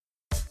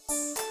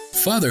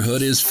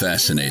Fatherhood is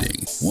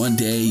fascinating. One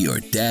day you're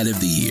Dad of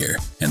the Year,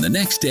 and the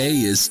next day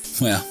is,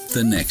 well,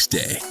 the next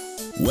day.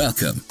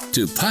 Welcome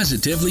to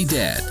Positively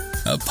Dad,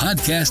 a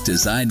podcast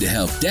designed to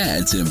help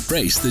dads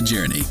embrace the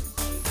journey.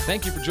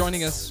 Thank you for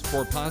joining us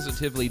for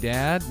Positively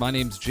Dad. My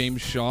name's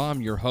James Shaw. I'm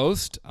your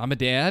host. I'm a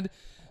dad.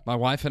 My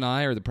wife and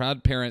I are the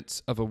proud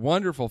parents of a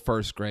wonderful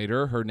first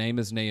grader. Her name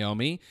is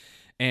Naomi,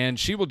 and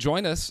she will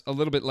join us a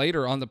little bit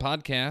later on the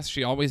podcast.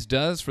 She always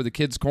does for the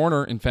Kids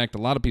Corner. In fact, a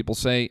lot of people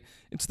say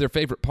it's their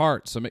favorite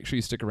part, so make sure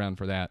you stick around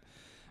for that.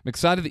 I'm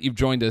excited that you've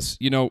joined us.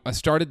 You know, I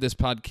started this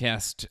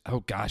podcast,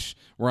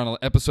 we're on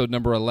episode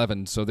number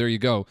 11, so there you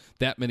go,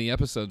 that many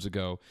episodes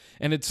ago.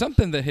 And it's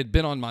something that had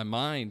been on my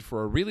mind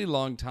for a really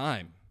long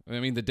time.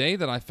 I mean, the day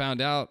that I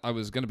found out I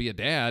was going to be a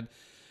dad,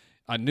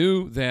 I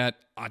knew that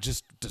I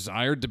just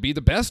desired to be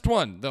the best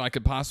one that I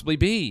could possibly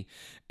be.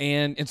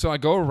 And so I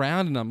go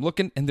around and I'm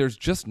looking, and there's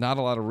just not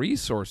a lot of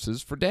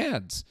resources for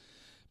dads.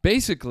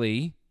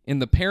 Basically, in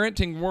the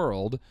parenting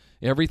world,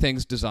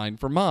 everything's designed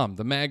for mom.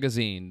 The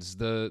magazines,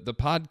 the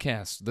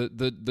podcasts,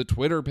 the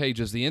Twitter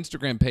pages, the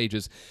Instagram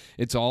pages.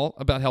 It's all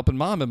about helping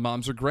mom, and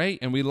moms are great,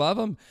 and we love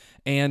them.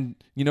 And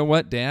you know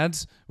what,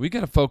 dads? We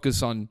got to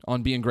focus on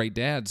being great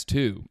dads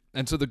too.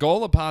 And so the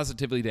goal of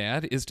Positively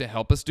Dad is to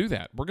help us do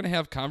that. We're going to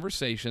have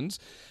conversations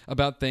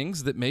about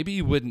things that maybe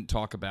you wouldn't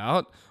talk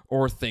about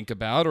or think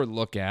about or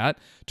look at,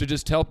 to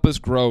just help us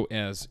grow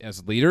as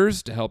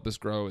leaders, to help us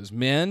grow as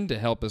men, to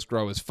help us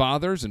grow as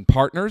fathers and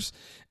partners,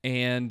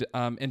 and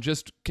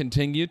just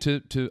continue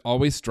to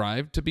always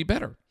strive to be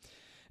better.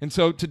 And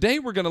so today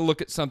we're going to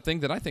look at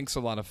something that I think is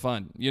a lot of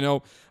fun. You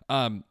know,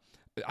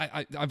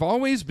 I've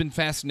always been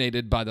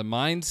fascinated by the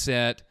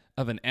mindset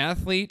of an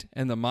athlete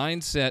and the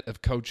mindset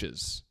of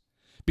coaches.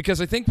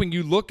 Because I think when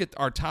you look at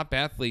our top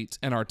athletes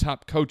and our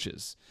top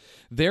coaches,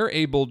 they're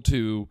able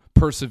to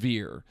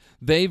persevere.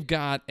 They've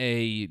got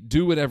a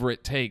do whatever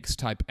it takes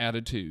type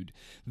attitude.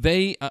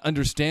 They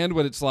understand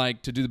what it's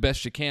like to do the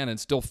best you can and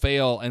still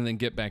fail and then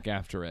get back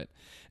after it.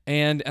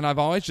 And I've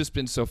always just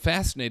been so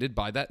fascinated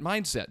by that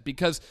mindset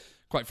because,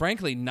 quite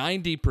frankly,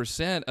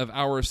 90% of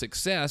our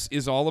success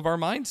is all of our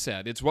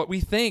mindset. It's what we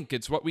think.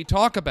 It's what we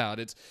talk about.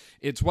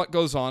 It's what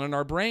goes on in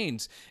our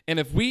brains. And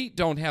if we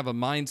don't have a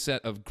mindset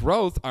of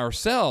growth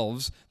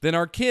ourselves, then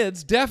our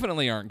kids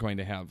definitely aren't going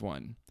to have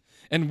one.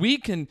 And we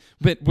can,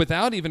 but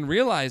without even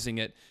realizing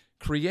it,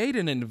 create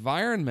an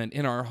environment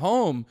in our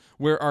home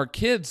where our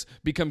kids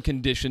become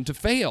conditioned to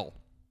fail.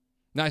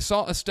 Now, I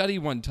saw a study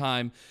one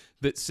time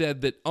that said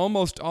that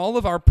almost all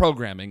of our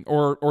programming,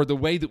 or the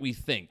way that we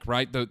think,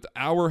 right,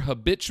 our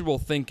habitual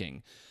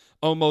thinking,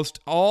 almost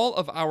all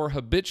of our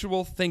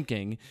habitual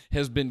thinking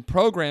has been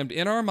programmed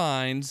in our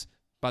minds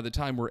by the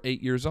time we're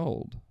 8 years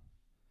old.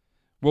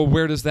 Well,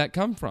 where does that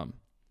come from?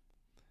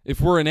 If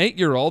we're an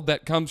 8-year-old,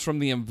 that comes from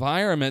the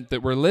environment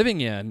that we're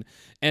living in.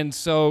 And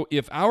so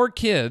if our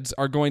kids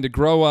are going to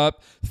grow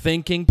up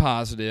thinking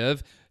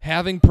positive,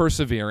 having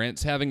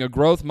perseverance, having a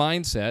growth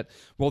mindset,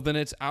 well, then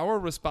it's our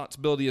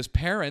responsibility as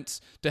parents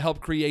to help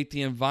create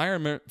the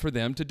environment for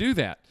them to do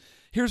that.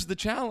 Here's the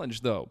challenge,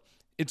 though.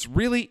 It's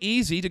really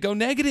easy to go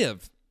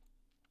negative.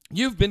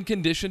 You've been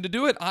conditioned to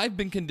do it. I've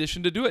been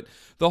conditioned to do it.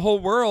 The whole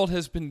world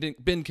has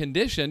been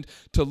conditioned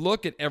to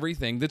look at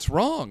everything that's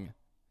wrong.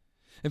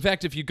 In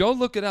fact, if you go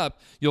look it up,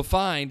 you'll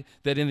find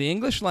that in the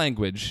English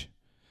language,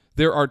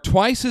 there are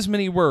twice as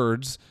many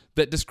words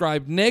that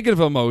describe negative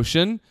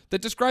emotion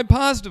that describe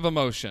positive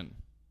emotion.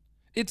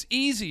 It's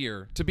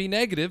easier to be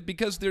negative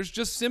because there's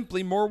just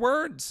simply more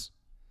words.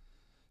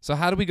 So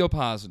how do we go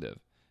positive?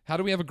 How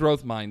do we have a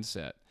growth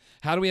mindset?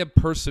 How do we have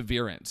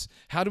perseverance?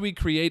 How do we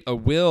create a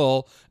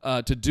will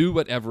to do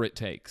whatever it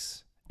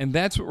takes? And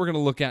that's what we're going to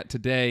look at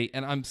today,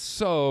 and I'm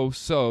so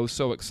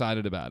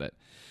excited about it.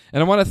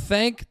 And I want to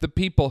thank the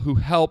people who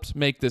helped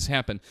make this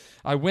happen.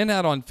 I went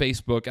out on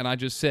Facebook and I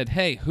just said,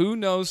 hey, who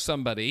knows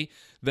somebody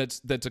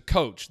that's a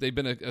coach? They've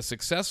been a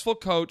successful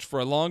coach for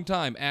a long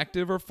time,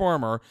 active or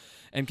former,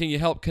 and can you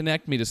help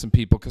connect me to some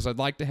people? Because I'd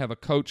like to have a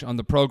coach on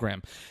the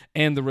program.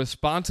 And the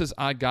responses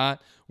I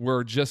got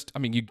were just,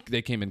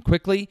 they came in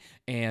quickly,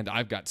 and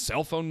I've got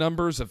cell phone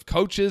numbers of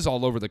coaches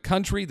all over the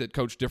country that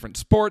coach different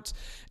sports.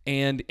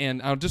 And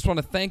I just want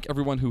to thank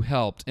everyone who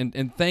helped.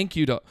 And thank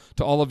you to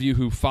all of you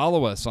who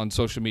follow us on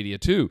social media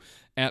too,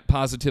 at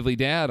Positively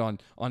Dad on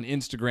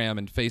Instagram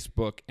and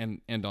Facebook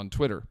and on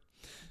Twitter.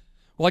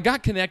 Well, I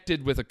got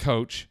connected with a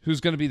coach who's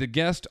going to be the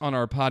guest on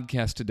our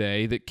podcast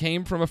today that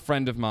came from a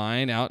friend of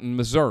mine out in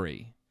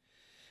Missouri.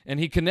 And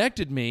he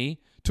connected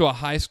me to a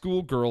high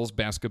school girls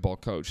basketball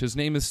coach. His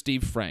name is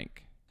Steve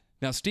Frank.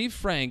 Now, Steve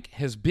Frank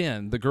has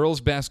been the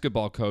girls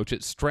basketball coach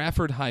at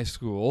Stratford High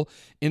School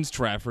in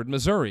Stratford,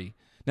 Missouri.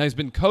 Now, he's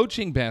been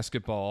coaching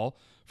basketball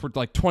for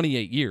like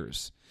 28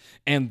 years,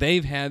 and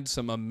they've had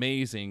some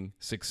amazing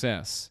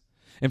success.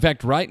 In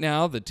fact, right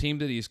now, the team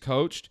that he's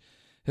coached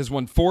has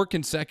won 4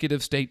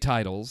 consecutive state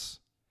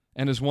titles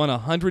and has won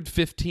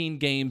 115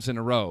 games in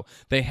a row.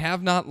 They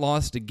have not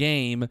lost a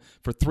game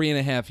for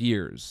 3.5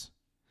 years.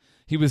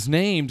 He was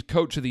named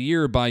Coach of the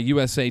Year by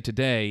USA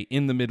Today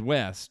in the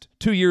Midwest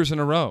 2 years in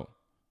a row.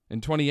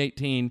 in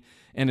 2018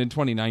 and in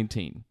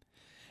 2019.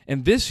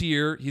 And this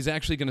year, he's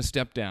actually going to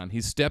step down.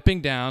 He's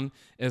stepping down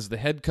as the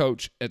head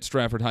coach at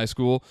Stratford High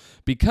School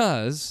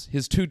because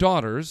his two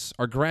daughters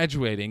are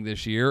graduating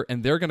this year,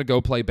 and they're going to go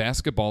play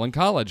basketball in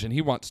college, and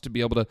he wants to be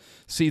able to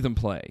see them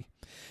play.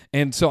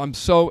 And so I'm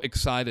so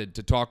excited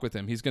to talk with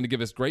him. He's going to give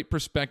us great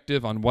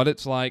perspective on what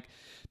it's like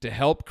to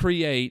help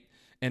create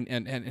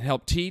and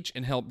help teach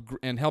and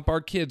help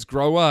our kids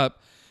grow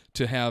up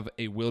to have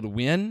a will to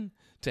win,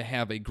 to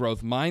have a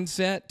growth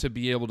mindset, to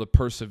be able to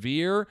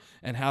persevere,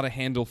 and how to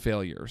handle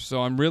failure.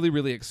 So I'm really,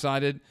 really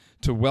excited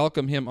to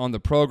welcome him on the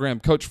program.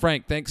 Coach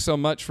Frank, thanks so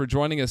much for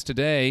joining us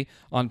today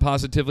on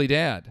Positively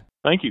Dad.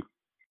 Thank you.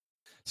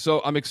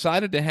 So I'm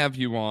excited to have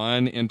you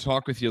on and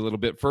talk with you a little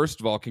bit. First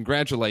of all,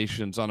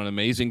 congratulations on an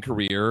amazing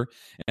career.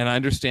 And I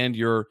understand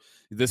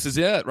this is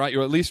it, right?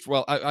 You're at least,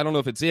 well, I don't know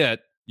if it's it.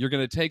 You're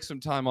going to take some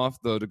time off,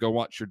 though, to go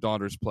watch your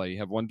daughters play. You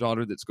have one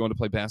daughter that's going to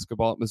play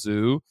basketball at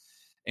Mizzou.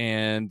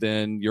 And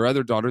then your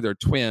other daughter, they're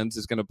twins,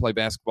 is going to play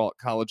basketball at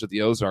College of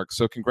the Ozarks.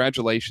 So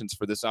congratulations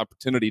for this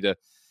opportunity to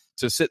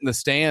sit in the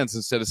stands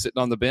instead of sitting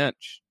on the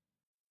bench.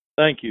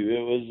 Thank you.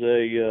 It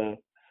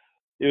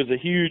was a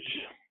huge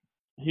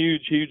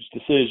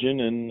decision,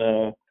 and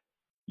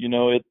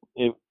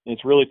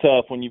it's really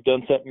tough when you've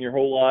done something your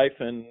whole life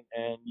and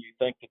you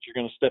think that you're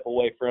going to step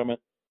away from it.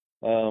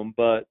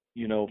 But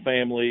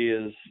family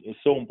is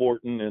so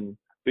important, and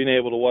being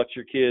able to watch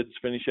your kids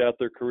finish out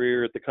their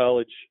career at the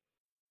college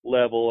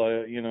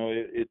level,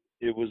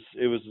 it was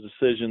a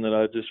decision that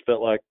I just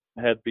felt like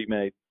had to be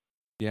made.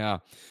 Yeah.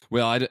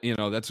 Well,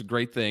 that's a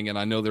great thing. And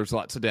I know there's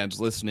lots of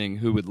dads listening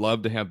who would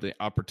love to have the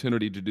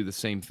opportunity to do the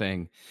same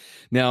thing.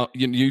 Now,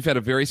 you've had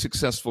a very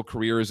successful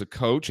career as a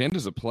coach and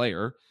as a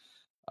player.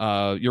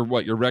 Your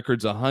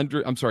record's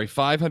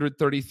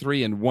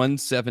 533 and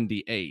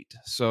 178.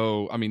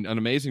 So, I mean, an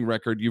amazing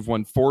record. You've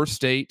won four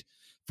straight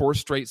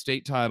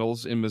state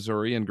titles in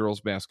Missouri in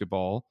girls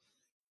basketball.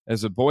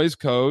 As a boys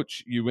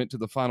coach, you went to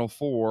the Final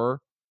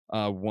Four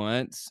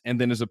once, and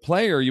then as a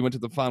player, you went to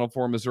the Final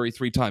Four in Missouri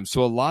 3 times.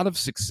 So a lot of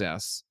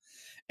success.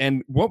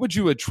 And what would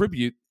you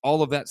attribute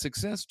all of that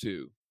success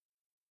to?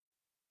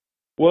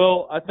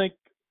 Well, I think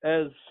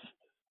as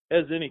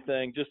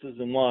anything, just as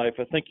in life,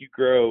 I think you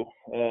grow.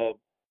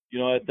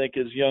 I think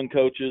as young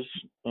coaches,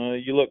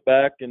 you look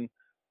back, and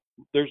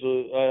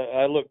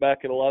I look back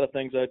at a lot of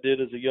things I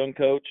did as a young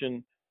coach,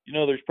 and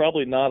there's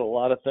probably not a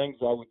lot of things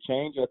I would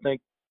change. I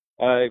think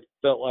I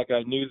felt like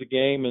I knew the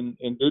game and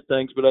did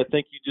things, but I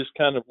think you just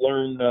kind of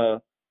learn a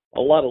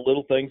lot of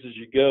little things as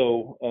you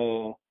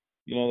go.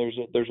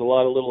 There's a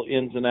lot of little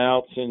ins and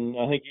outs, and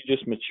I think you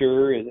just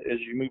mature as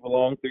you move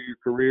along through your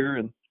career.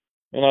 And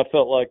I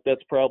felt like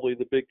that's probably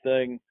the big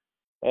thing,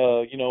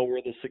 where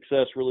the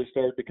success really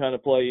started to kind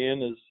of play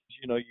in is,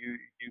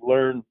 you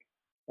learn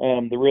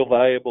the real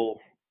valuable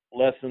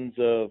lessons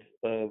of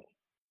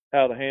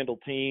how to handle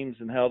teams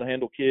and how to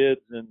handle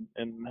kids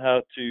and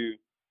how to,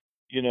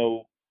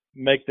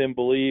 make them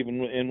believe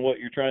in what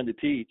you're trying to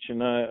teach.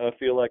 And I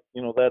feel like,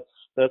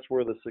 that's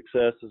where the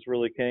success has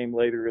really came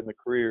later in the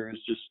career, is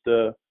just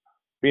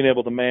being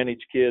able to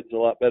manage kids a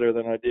lot better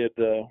than I did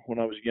when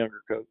I was a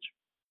younger coach.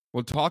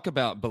 Well, talk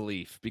about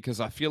belief, because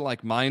I feel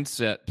like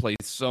mindset plays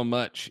so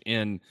much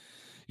in,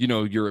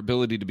 your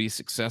ability to be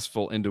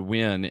successful and to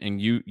win.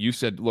 And you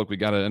said, look, we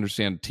got to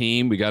understand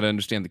team, we got to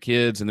understand the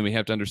kids, and then we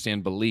have to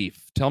understand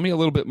belief. Tell me a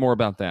little bit more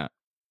about that.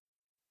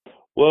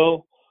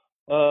 Well,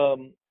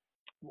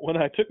 when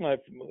I took my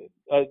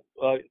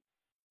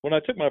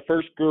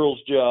first girls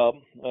job,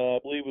 I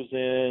believe it was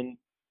in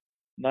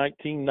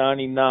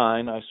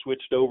 1999, I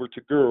switched over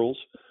to girls,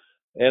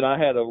 and I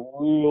had a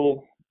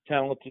real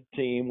talented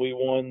team. We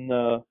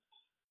won.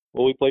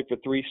 We played for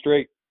 3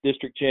 straight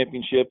district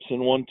championships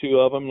and won 2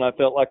 of them. And I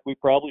felt like we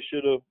probably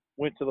should have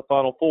went to the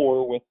Final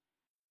Four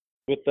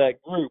with that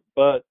group,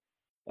 but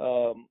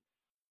the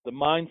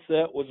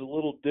mindset was a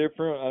little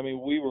different. I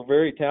mean, we were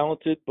very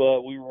talented,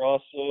 but we were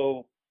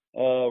also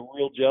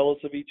real jealous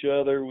of each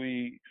other.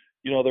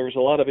 There was a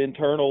lot of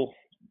internal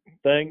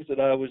things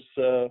that I was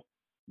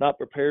not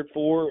prepared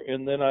for.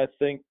 And then I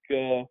think,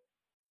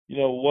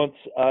 once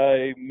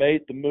I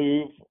made the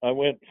move, I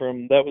went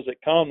from, that was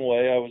at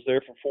Conway. I was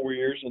there for 4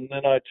 years, and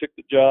then I took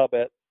the job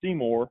at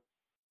Seymour,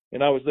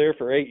 and I was there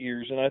for 8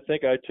 years. And I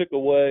think I took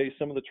away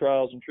some of the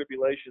trials and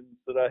tribulations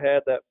that I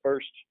had that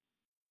first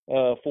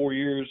 4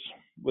 years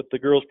with the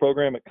girls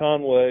program at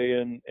Conway.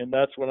 And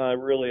that's when I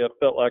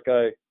felt like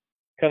I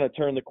kind of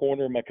turned the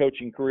corner in my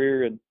coaching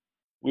career, and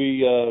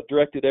we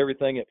directed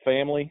everything at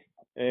family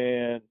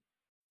and,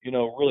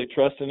 really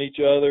trusting each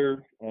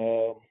other,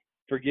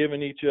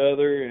 forgiving each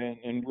other,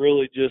 and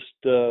really just,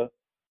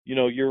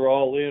 you're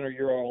all in or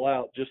you're all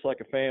out, just like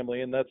a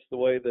family. And that's the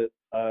way that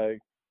I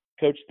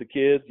coached the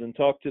kids and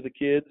talked to the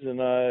kids.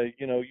 And I,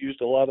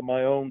 used a lot of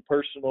my own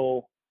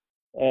personal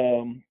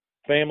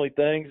family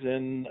things.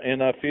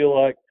 And I feel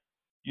like,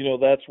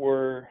 that's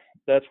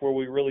where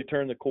we really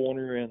turned the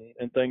corner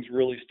and things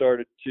really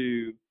started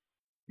to,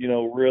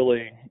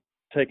 really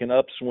take an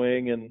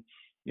upswing. And,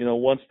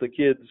 once the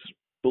kids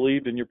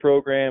believed in your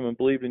program and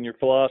believed in your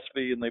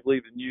philosophy and they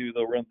believed in you,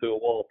 they'll run through a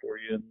wall for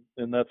you.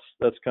 And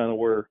that's kind of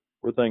where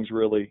things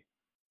really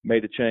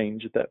made a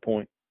change at that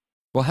point.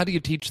 Well, how do you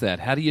teach that?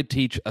 How do you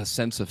teach a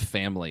sense of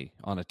family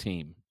on a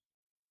team?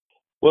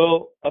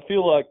 Well, I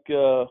feel like,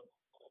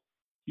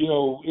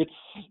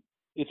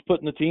 it's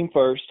putting the team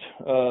first,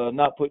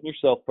 not putting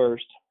yourself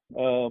first.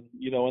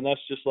 And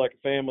that's just like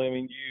a family. I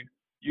mean,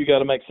 you got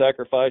to make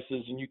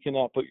sacrifices and you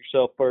cannot put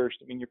yourself first.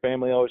 I mean, your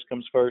family always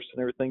comes first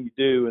in everything you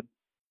do. And,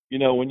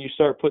 when you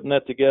start putting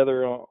that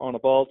together on a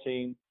ball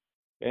team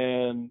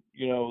and,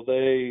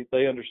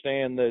 they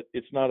understand that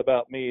it's not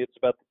about me, it's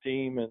about the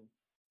team. And,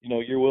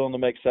 you're willing to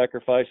make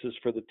sacrifices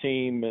for the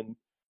team. And,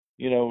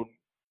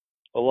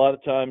 a lot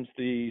of times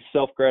the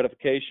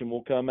self-gratification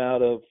will come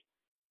out of,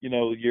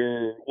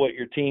 what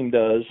your team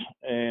does.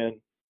 And,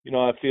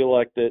 I feel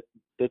like that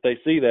they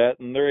see that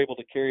and they're able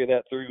to carry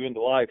that through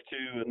into life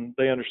too. And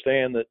they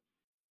understand that,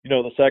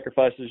 the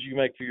sacrifices you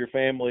make for your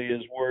family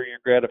is where your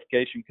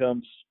gratification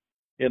comes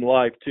in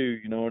life too,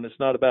 and it's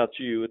not about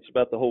you, it's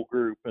about the whole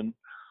group. And,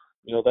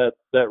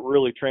 that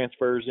really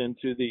transfers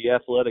into the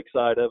athletic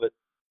side of it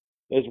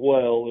as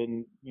well.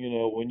 And,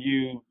 when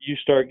you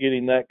start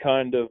getting that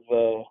kind of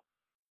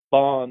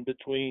bond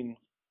between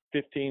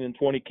 15 and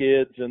 20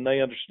 kids and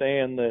they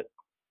understand that,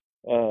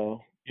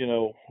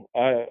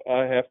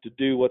 I have to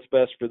do what's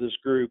best for this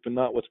group and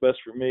not what's best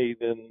for me,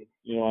 then,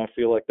 I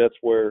feel like that's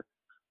where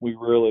we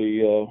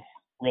really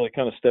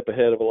kind of step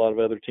ahead of a lot of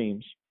other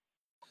teams.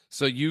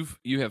 So you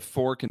have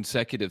 4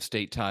 consecutive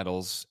state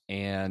titles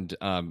and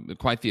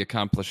quite the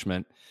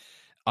accomplishment.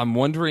 I'm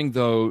wondering,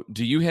 though,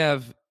 do you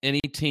have any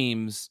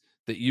teams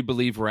that you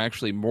believe were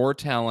actually more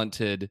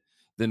talented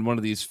than one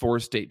of these 4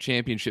 state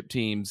championship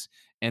teams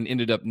and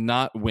ended up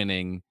not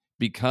winning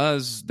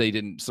because they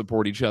didn't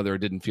support each other or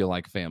didn't feel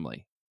like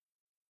family?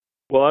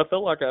 Well, I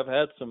felt like I've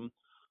had some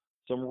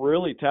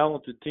really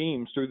talented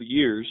teams through the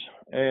years,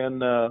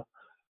 and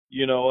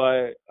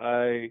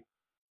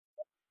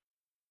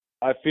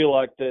I feel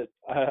like that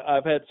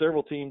I've had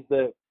several teams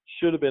that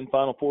should have been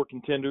Final Four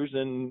contenders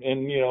and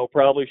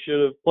probably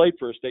should have played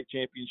for a state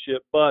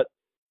championship, but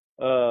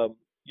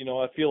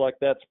I feel like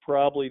that's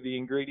probably the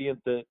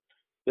ingredient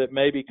that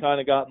maybe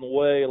kind of got in the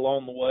way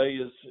along the way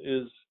is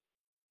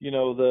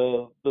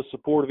the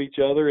support of each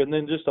other, and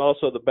then just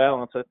also the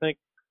balance. I think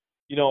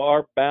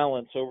our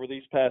balance over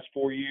these past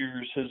 4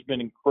 years has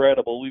been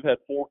incredible. We've had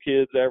 4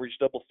 kids average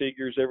double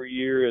figures every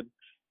year, and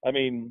I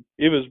mean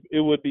it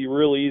would be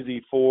real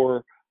easy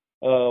for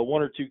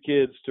 1 or 2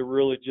 kids to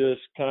really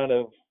just kind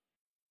of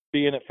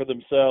be in it for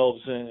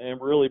themselves and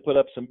really put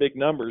up some big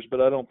numbers,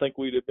 but I don't think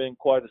we'd have been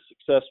quite as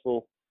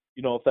successful,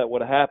 if that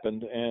would have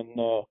happened. And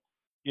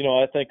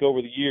I think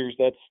over the years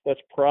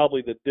that's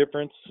probably the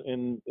difference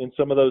in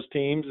some of those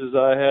teams is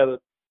I had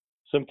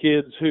some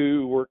kids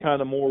who were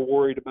kind of more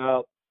worried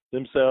about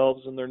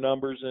themselves and their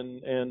numbers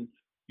and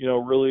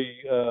really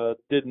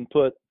didn't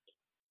put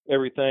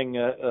everything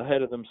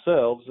ahead of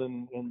themselves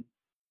and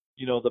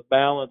the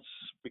balance.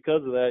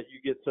 Because of that,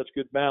 you get such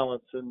good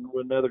balance, and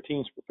when other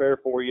teams prepare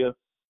for you,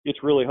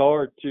 it's really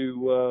hard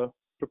to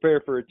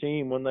prepare for a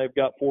team when they've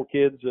got 4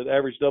 kids that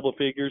average double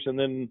figures. And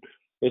then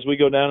as we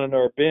go down into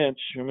our bench,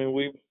 I mean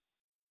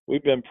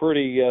we've been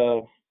pretty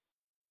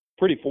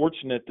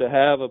fortunate to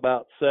have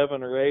about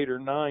 7 or 8 or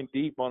 9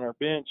 deep on our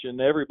bench,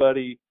 and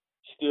everybody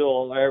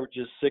still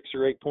averages 6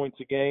 or 8 points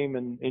a game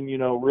and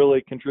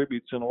really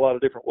contributes in a lot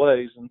of different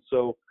ways. And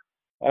so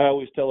I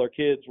always tell our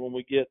kids when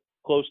we get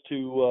close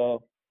to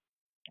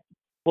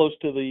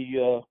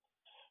the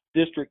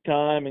district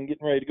time and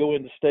getting ready to go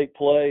into state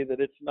play that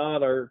it's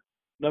not our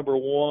number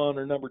 1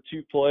 or number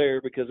 2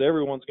 player, because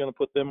everyone's going to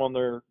put them on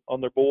their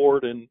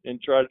board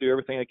and try to do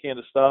everything they can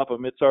to stop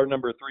them. It's our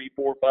number 3,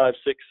 4, 5,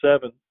 6,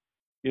 7.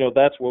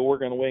 That's where we're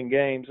going to win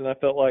games. And I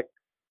felt like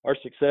our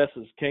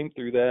successes came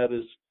through that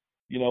is,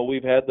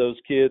 we've had those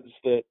kids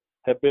that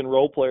have been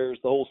role players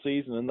the whole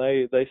season, and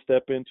they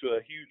step into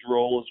a huge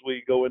role as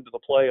we go into the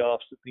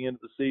playoffs at the end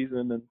of the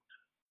season.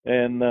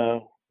 And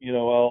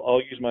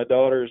I'll use my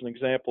daughter as an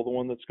example, the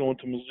one that's going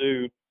to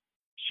Mizzou.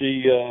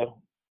 She,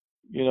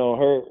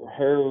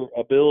 her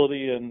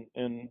ability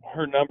and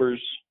her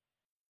numbers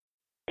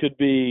could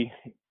be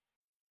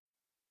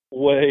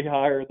way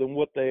higher than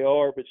what they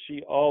are, but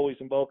she always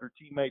involved her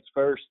teammates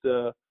first.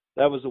 That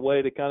was a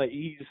way to kind of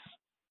ease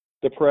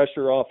the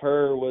pressure off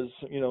her. Was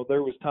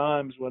there was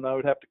times when I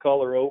would have to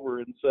call her over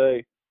and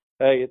say,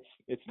 hey,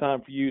 it's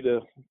time for you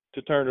to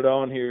turn it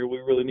on here. We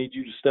really need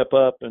you to step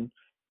up. And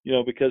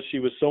because she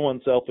was so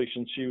unselfish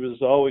and she was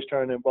always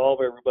trying to involve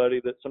everybody,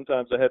 that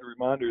sometimes I had to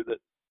remind her that,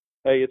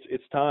 hey,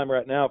 it's time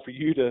right now for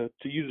you to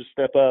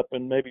step up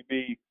and maybe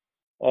be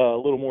a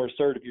little more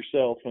assertive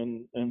yourself.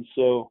 And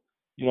so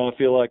I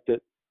feel like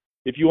that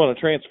if you want to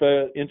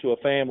transfer into a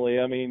family,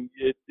 I mean,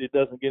 it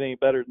doesn't get any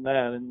better than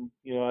that. And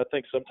I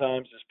think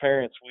sometimes as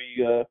parents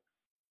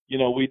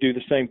we do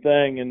the same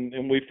thing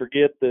and we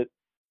forget that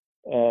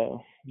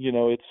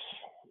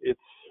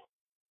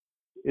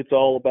it's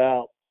all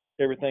about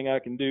everything I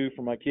can do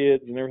for my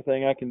kids and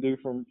everything I can do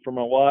for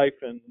my wife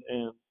and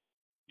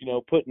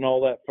putting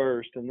all that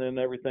first, and then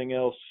everything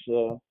else,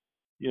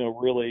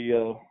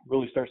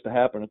 really starts to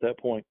happen at that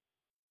point.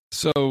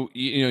 So,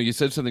 you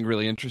said something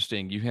really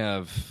interesting. You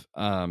have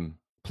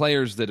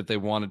players that if they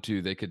wanted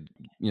to, they could,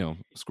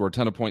 score a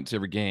ton of points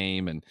every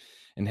game and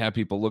have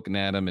people looking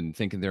at them and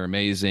thinking they're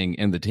amazing,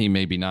 and the team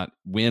maybe not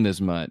win as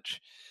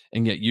much.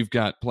 And yet you've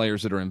got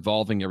players that are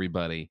involving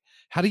everybody.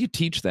 How do you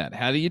teach that?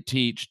 How do you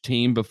teach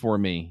team before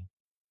me?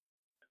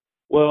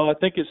 Well, I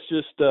think it's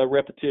just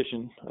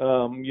repetition.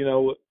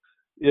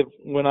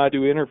 When I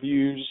do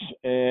interviews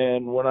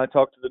and when I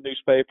talk to the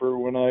newspaper,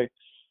 when I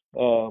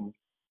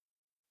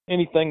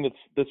anything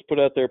that's put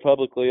out there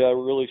publicly, I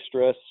really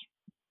stress,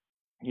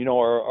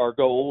 our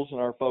goals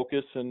and our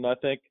focus, and I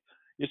think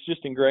it's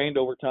just ingrained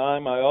over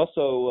time. I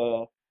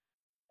also,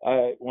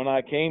 when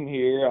I came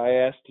here,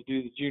 I asked to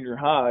do the junior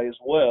high as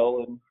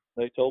well, and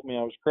they told me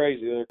I was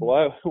crazy. They're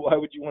like, why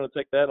would you want to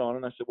take that on?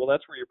 And I said, well,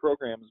 that's where your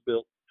program is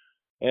built.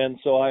 And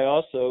so I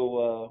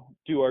also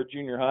do our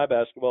junior high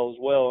basketball as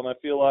well, and I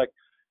feel like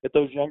at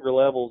those younger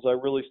levels, I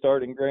really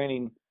start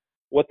ingraining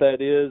what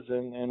that is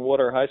and what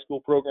our high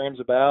school program's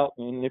about.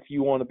 And if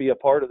you want to be a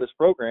part of this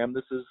program,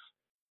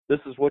 this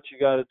is what you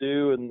got to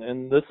do,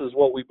 and this is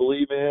what we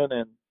believe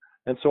in.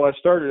 And so I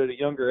started at a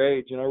younger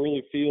age, and I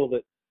really feel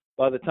that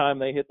by the time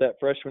they hit that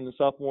freshman and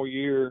sophomore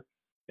year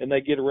and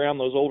they get around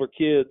those older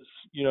kids,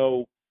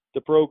 the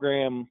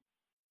program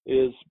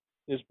is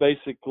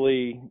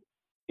basically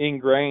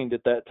ingrained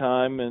at that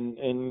time,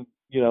 and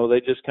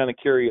they just kind of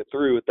carry it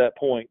through at that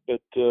point.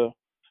 But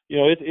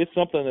it's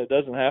something that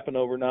doesn't happen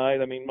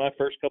overnight. I mean, my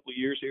first couple of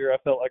years here, I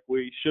felt like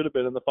we should have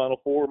been in the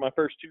Final Four. My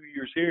first 2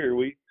 years here,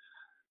 we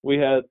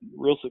had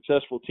real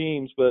successful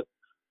teams, but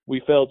we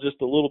fell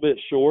just a little bit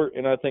short.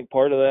 And I think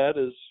part of that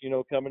is,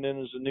 coming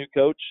in as a new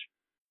coach,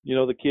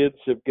 the kids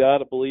have got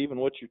to believe in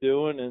what you're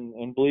doing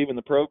and believe in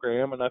the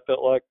program. And I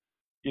felt like,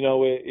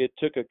 it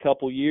took a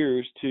couple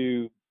years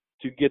to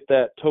get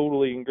that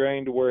totally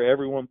ingrained to where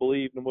everyone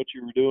believed in what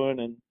you were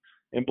doing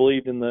and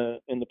believed in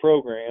the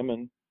program.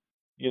 And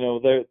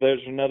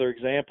there's another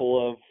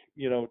example of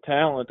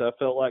talent. I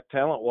felt like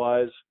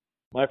talent-wise,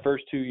 my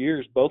first 2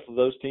 years, both of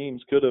those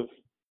teams could have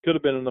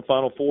been in the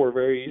Final Four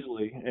very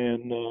easily,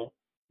 and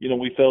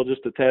we fell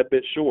just a tad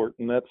bit short.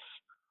 And that's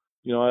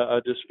I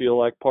just feel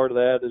like part of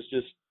that is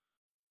just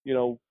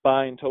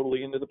buying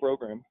totally into the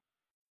program.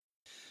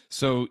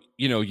 So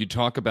you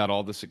talk about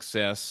all the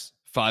success,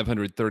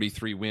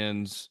 533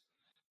 wins,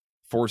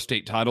 4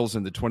 state titles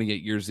in the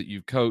 28 years that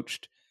you've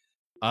coached.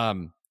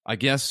 I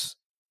guess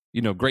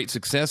great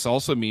success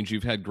also means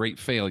you've had great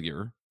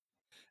failure.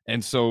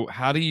 And so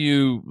how do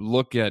you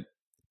look at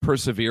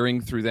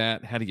persevering through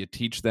that? How do you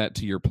teach that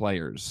to your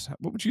players?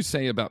 What would you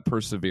say about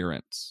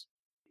perseverance?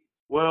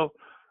 Well,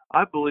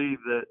 I believe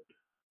that,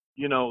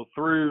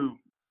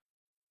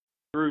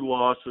 through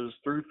losses,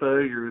 through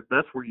failure,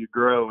 that's where you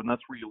grow and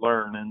that's where you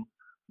learn. And,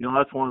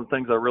 that's one of the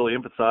things I really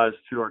emphasize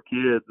to our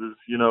kids is,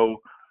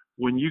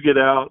 when you get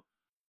out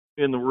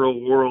in the real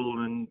world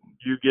and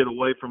you get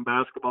away from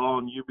basketball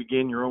and you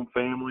begin your own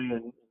family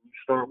and you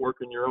start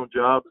working your own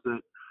jobs, that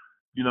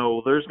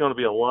there's going to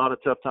be a lot of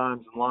tough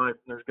times in life,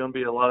 and there's going to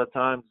be a lot of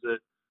times that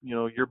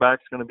your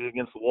back's going to be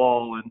against the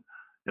wall,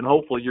 and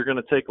hopefully you're going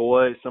to take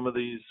away some of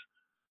these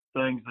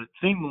things that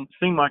seem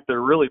like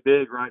they're really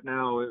big right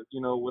now,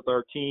 with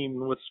our team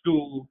and with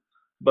school.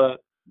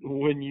 But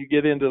when you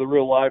get into the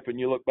real life and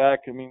you look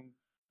back, I mean,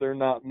 they're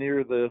not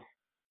near the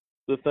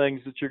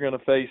things that you're going to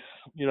face,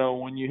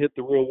 when you hit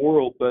the real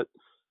world. But,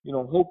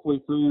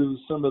 hopefully through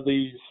some of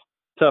these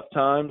tough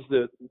times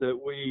that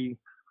we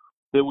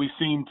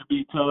seem to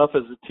be tough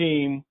as a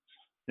team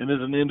and as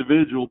an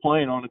individual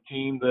playing on a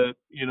team, that,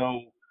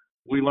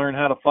 we learn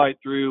how to fight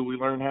through. We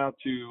learn how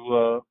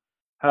to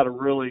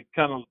really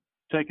kind of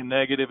take a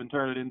negative and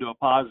turn it into a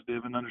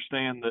positive, and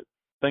understand that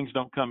things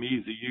don't come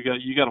easy.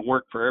 You got to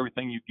work for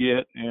everything you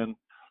get. And,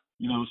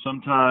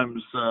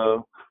 sometimes,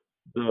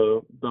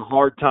 the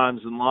hard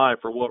times in life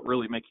are what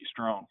really make you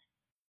strong.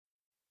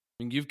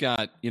 And you've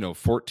got,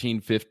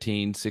 14,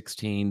 15,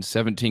 16,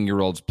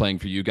 17-year-olds playing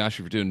for you. Gosh, if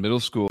you're doing middle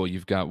school,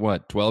 you've got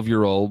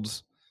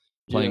 12-year-olds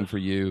playing for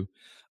you.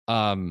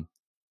 I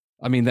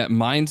mean, that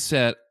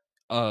mindset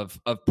of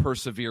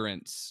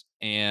perseverance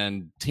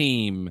and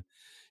team,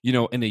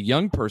 in a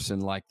young person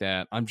like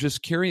that, I'm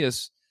just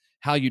curious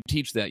how you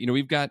teach that.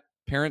 We've got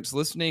parents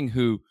listening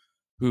who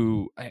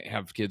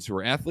have kids who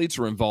are athletes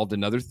or involved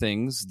in other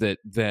things that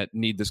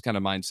need this kind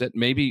of mindset.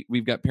 Maybe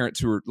we've got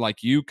parents who are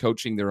like you,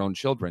 coaching their own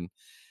children.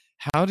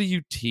 How do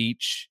you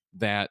teach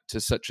that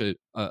to such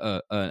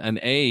an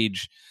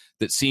age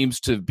that seems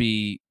to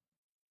be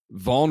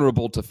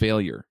vulnerable to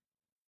failure?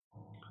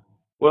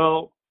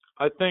 Well,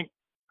 I think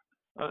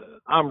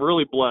I'm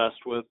really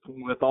blessed with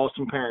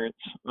awesome parents.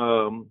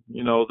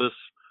 The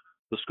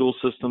school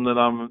system that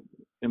I'm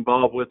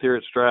involved with here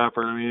at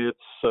Stratford, I mean,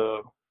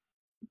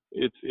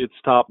 it's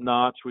top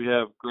notch. We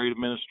have great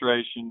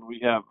administration. We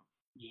have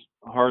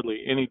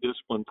hardly any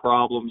discipline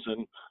problems,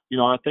 and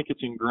I think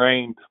it's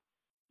ingrained,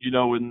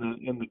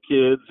 in the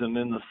kids and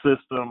in the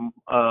system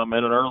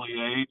at an early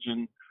age,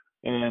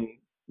 and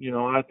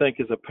I think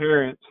as a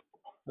parent,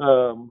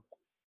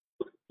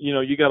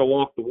 you got to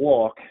walk the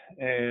walk.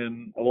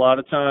 And a lot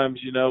of times,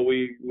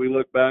 we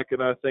look back,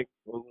 and I think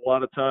a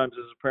lot of times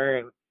as a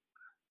parent,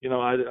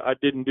 I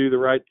didn't do the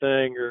right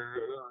thing, or,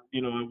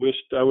 I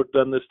wished I would have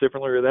done this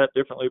differently or that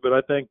differently. But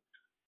I think,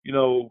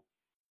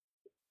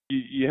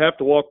 you have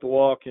to walk the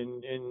walk,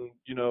 and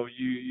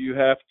you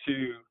have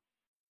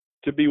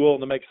to be willing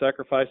to make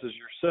sacrifices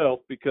yourself,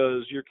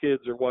 because your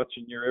kids are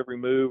watching your every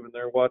move, and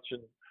they're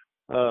watching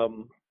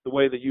the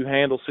way that you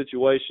handle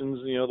situations,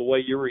 the way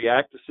you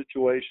react to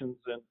situations.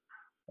 And,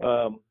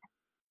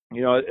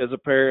 as a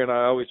parent,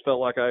 I always felt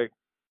like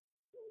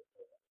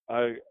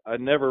I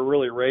never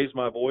really raised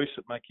my voice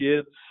at my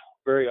kids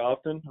very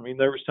often. I mean,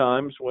 there was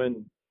times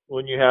when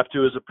you have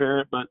to as a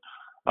parent, but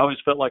I always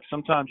felt like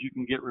sometimes you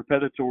can get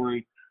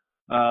repetitory.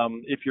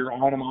 If you're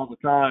on them all the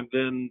time,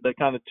 then they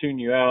kind of tune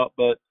you out.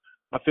 But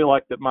I feel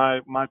like that my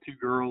two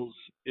girls,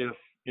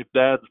 if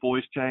Dad's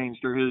voice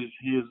changed, or his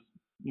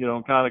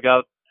kind of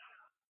got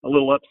a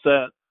little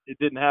upset, it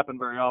didn't happen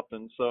very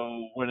often.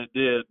 So when it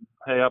did,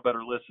 hey, I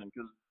better listen,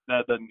 because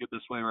Dad doesn't get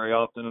this way very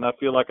often. And I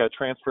feel like I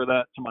transfer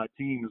that to my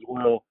team as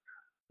well.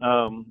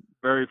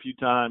 Very few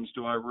times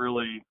do I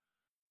really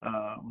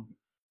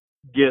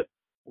get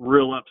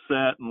real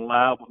upset and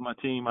loud with my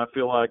team. I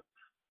feel like,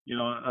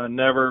 I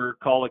never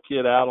call a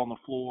kid out on the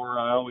floor.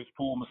 I always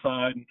pull them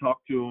aside and talk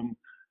to them,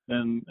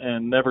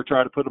 and never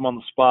try to put them on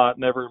the spot,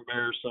 never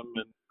embarrass them.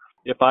 And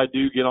if I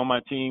do get on my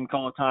team,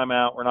 call a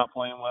timeout, we're not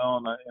playing well,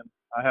 and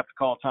I have to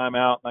call a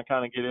timeout, and I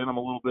kind of get in them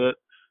a little bit.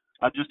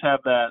 I just have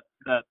that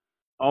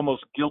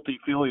almost guilty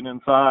feeling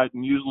inside,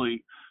 and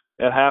usually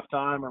at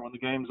halftime or when the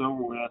game's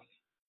over with,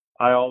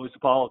 I always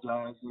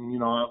apologize,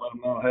 and I let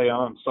them know, hey,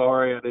 I'm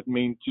sorry, I didn't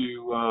mean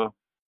to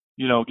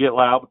get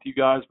loud with you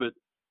guys, but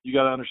you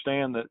got to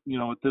understand that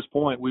at this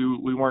point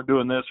we weren't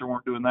doing this or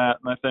weren't doing that.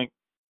 And I think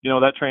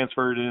that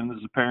transferred in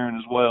as a parent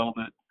as well,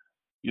 that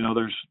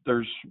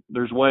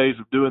there's ways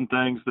of doing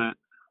things that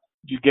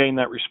you gain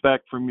that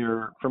respect from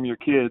your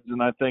kids.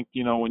 And I think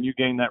when you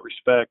gain that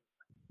respect,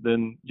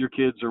 then your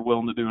kids are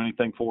willing to do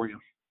anything for you.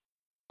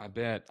 I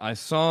bet. I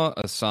saw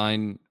a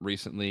sign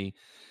recently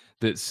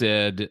that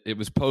said, it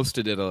was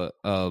posted at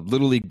a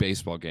Little League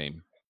baseball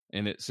game,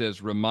 and it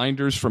says,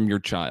 reminders from your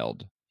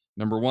child.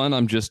 Number 1,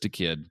 I'm just a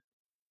kid.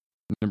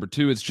 Number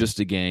 2, it's just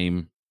a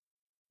game.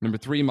 Number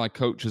 3, my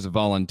coach is a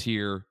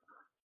volunteer.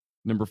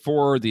 Number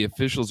 4, the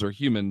officials are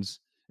humans.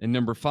 And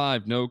number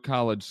 5, no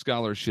college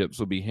scholarships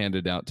will be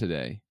handed out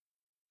today.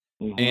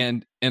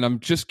 Mm-hmm. And I'm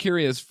just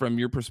curious, from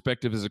your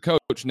perspective as a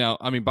coach. Now,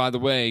 I mean, by the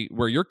way,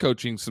 where you're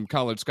coaching, some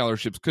college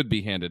scholarships could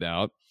be handed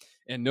out.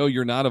 And no,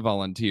 you're not a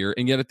volunteer.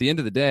 And yet at the end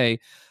of the day,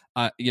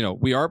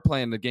 we are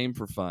playing the game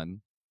for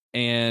fun.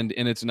 And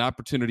it's an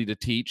opportunity to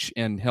teach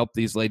and help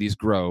these ladies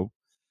grow.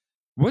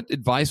 What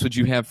advice would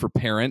you have for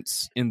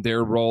parents in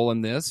their role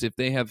in this? If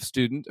they have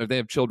students or they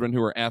have children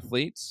who are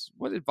athletes,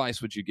 what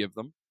advice would you give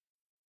them?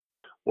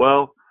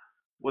 Well,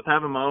 with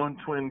having my own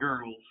twin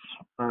girls,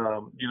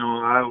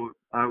 I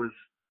was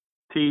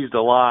teased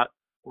a lot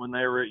when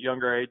they were at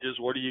younger ages.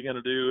 What are you going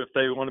to do if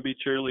they want to be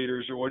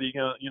cheerleaders, or what are you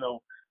going to,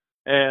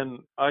 and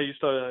I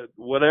used to,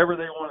 whatever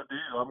they want to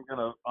do,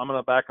 I'm going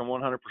to back them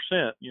 100%,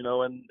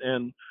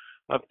 and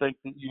I think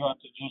that you have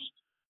to just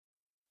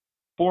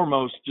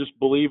foremost just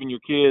believe in your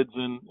kids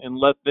and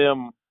let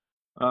them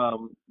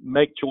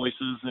make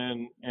choices,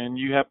 and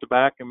you have to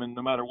back them, and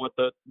no matter what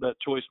that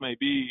choice may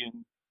be.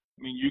 And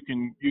I mean,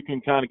 you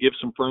can kind of give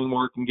some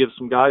framework and give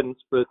some guidance,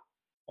 but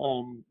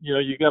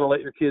you got to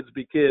let your kids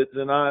be kids.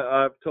 And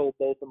I've told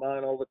both of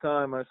mine all the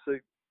time. I say,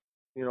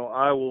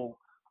 I will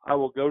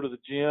go to the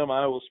gym.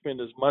 I will spend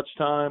as much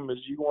time as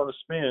you want to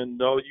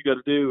spend. All you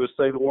got to do is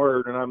say the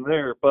word, and I'm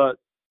there. But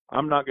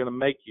I'm not going to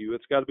make you.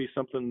 It's got to be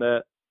something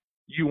that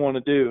you want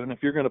to do. And if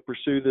you're going to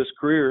pursue this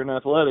career in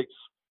athletics,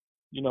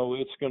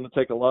 it's going to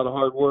take a lot of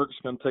hard work. It's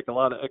going to take a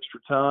lot of extra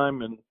time,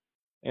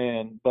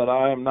 but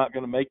I am not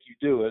going to make you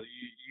do it.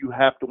 You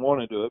have to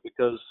want to do it,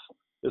 because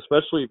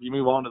especially if you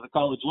move on to the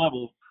college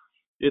level,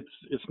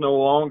 it's no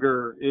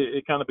longer,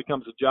 it kind of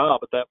becomes a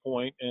job at that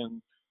point,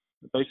 and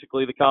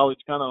basically the college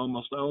kind of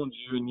almost owns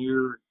you, and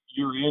you're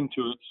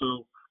into it.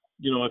 So,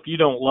 if you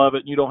don't love it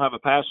and you don't have a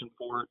passion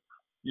for it,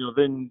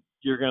 then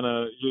you're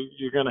gonna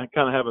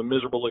kind of have a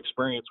miserable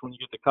experience when you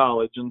get to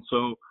college. And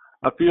so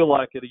I feel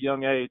like at a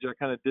young age, I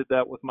kind of did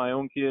that with my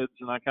own kids,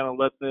 and I kind of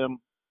let them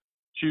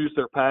choose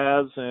their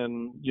paths.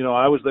 And,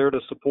 I was there to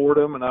support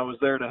them, and I was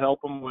there to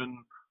help them when,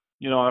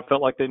 I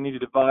felt like they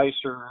needed advice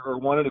or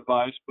wanted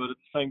advice. But at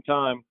the same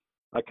time,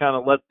 I kind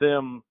of let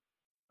them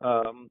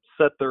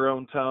set their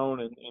own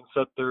tone and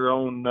set their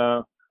own,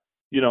 how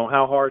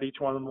hard each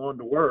one of them wanted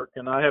to work.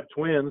 And I have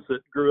twins that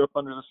grew up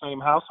under the same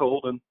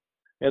household,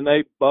 and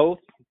they both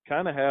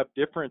kind of have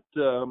different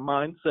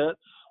mindsets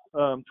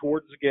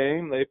towards the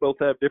game. They both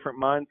have different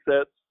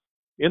mindsets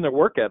in their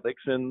work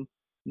ethics, and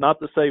not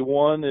to say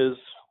one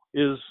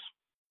is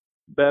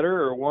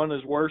better or one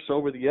is worse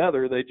over the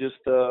other. They just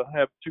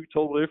have two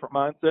totally different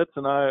mindsets,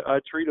 and I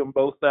treat them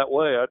both that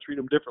way. I treat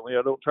them differently.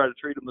 I don't try to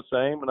treat them the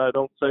same, and I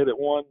don't say that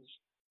one's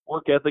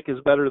work ethic is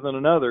better than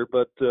another,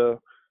 but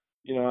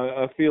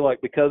I feel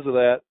like because of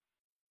that,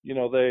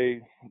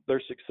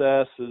 their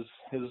success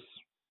has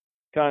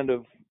kind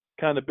of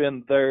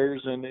been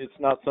theirs, and it's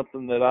not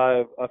something that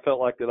I felt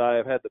like that I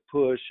have had to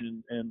push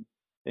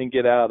and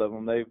get out of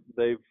them.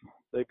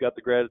 They've got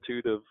the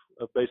gratitude of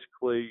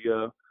basically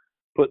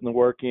putting the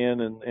work in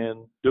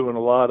and doing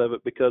a lot of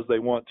it because they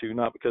want to,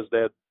 not because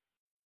Dad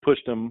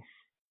pushed them.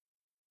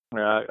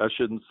 I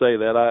shouldn't say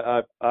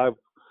that.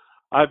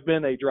 I've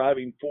been a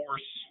driving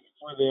force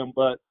for them,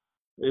 but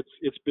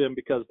it's been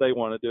because they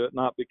want to do it,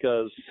 not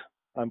because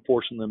I'm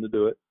forcing them to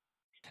do it.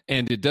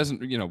 And it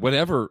doesn't,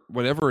 whatever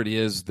it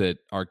is that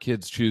our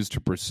kids choose to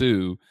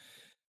pursue,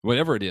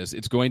 whatever it is,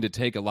 it's going to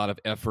take a lot of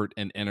effort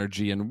and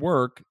energy and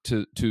work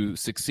to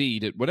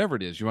succeed at whatever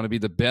it is. You want to be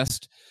the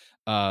best,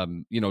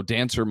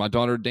 dancer. My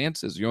daughter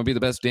dances. You want to be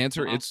the best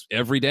dancer? Uh-huh. It's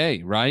every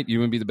day, right? You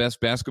want to be the best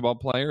basketball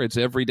player? It's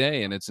every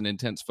day, and it's an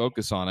intense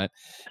focus on it.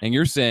 And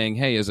you're saying,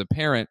 hey, as a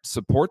parent,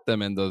 support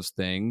them in those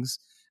things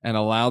and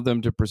allow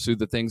them to pursue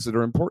the things that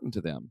are important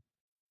to them.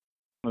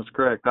 That's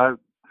correct.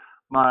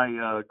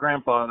 My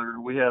grandfather,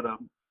 we had a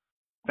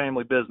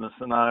family business,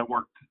 and I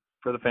worked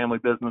for the family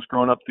business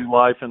growing up through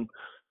life.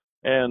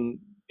 And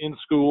in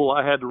school,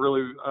 I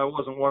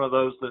wasn't one of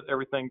those that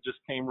everything just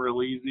came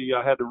real easy.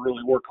 I had to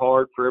really work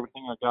hard for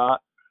everything I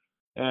got.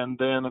 And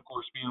then, of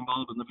course, being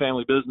involved in the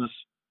family business,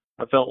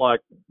 I felt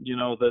like,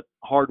 that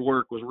hard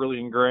work was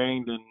really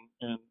ingrained,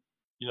 and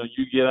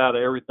you get out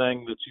of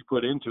everything that you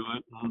put into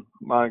it. And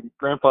my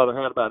grandfather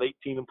had about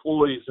 18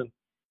 employees, and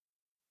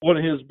one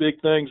of his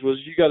big things was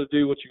you got to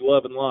do what you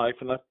love in life.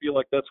 And I feel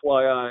like that's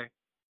why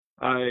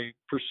I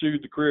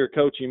pursued the career of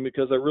coaching,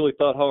 because I really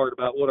thought hard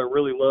about what I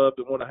really loved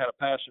and what I had a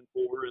passion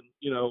for.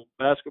 And,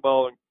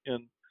 basketball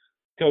and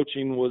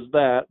coaching was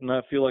that. And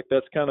I feel like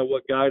that's kind of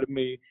what guided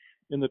me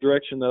in the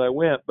direction that I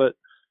went. But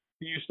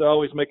he used to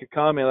always make a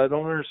comment, I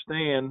don't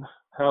understand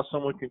how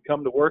someone can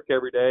come to work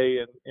every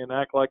day and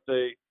act like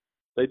they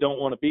don't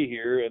want to be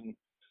here. And,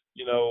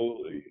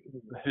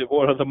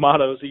 one of the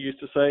mottos he used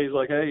to say is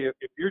like, hey,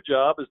 if your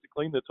job is to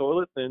clean the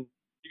toilet, then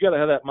you got to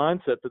have that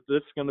mindset that this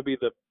is going to be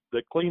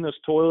the cleanest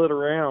toilet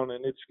around.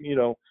 And it's,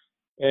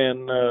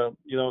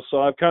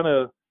 so I've kind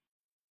of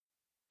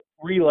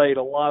relayed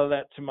a lot of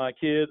that to my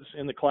kids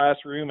in the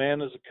classroom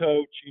and as a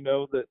coach,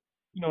 that,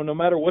 no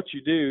matter what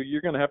you do,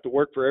 you're going to have to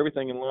work for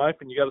everything in life,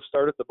 and you got to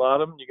start at the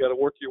bottom. You got to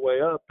work your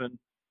way up, and,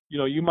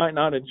 you might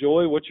not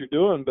enjoy what you're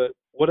doing, but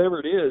whatever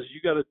it is,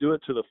 you got to do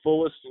it to the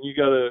fullest, and you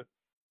got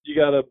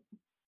to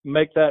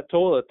make that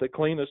toilet the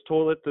cleanest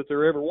toilet that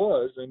there ever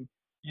was. And,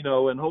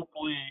 and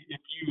hopefully if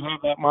you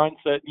have that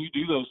mindset and you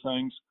do those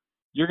things,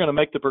 you're going to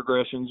make the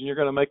progressions, and you're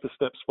going to make the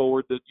steps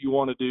forward that you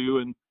want to do.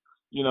 And,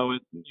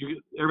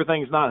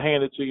 everything's not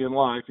handed to you in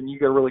life, and you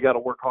really got to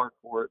work hard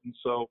for it. And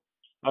so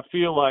I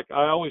feel like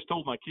I always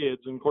told my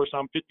kids, and of course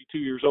I'm 52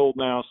 years old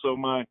now, so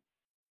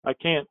I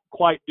can't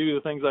quite do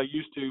the things I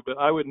used to, but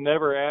I would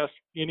never ask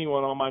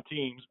anyone on my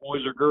teams,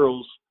 boys or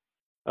girls,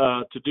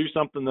 to do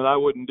something that I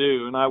wouldn't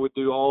do. And I would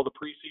do all the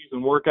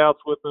preseason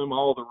workouts with them,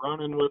 all the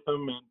running with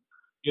them.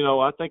 And,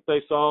 I think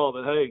they saw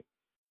that, hey,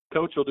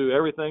 coach will do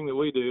everything that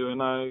we do. And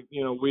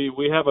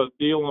we have a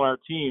deal on our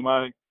team.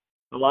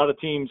 A lot of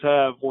teams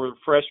have where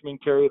freshmen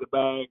carry the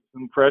bags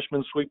and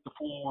freshmen sweep the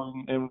floor,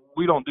 and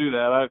we don't do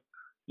that.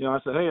 I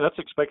said, hey, that's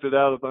expected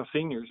out of my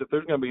seniors. If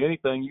there's going to be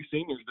anything, you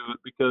seniors do it,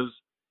 because,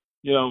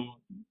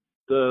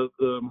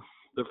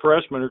 the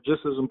freshmen are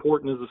just as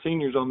important as the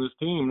seniors on this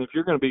team. And if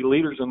you're going to be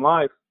leaders in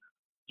life,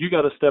 you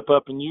got to step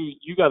up and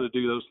you got to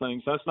do those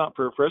things. That's not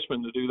for a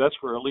freshman to do. That's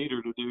for a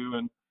leader to do.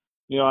 And,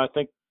 I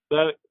think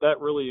that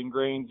really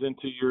ingrains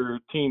into your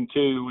team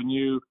too. When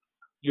you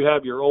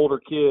have your older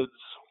kids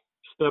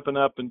stepping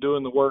up and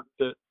doing the work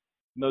that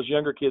those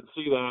younger kids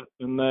see that,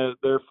 and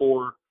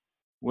therefore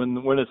when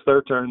it's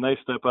their turn, they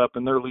step up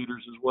and they're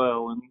leaders as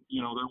well. And,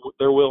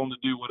 they're willing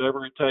to do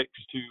whatever it takes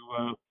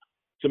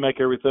to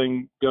make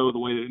everything go the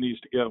way that it needs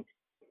to go.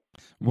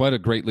 What a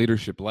great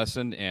leadership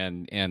lesson,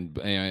 and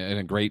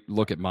a great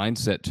look at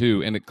mindset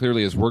too. And it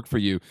clearly has worked for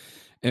you.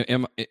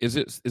 Is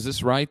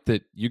this right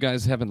that you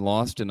guys haven't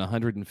lost in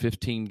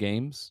 115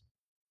 games?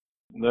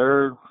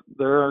 They're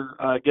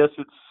I guess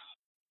it's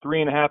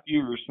 3.5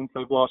 years since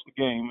they've lost a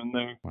game, and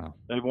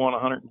they've won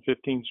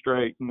 115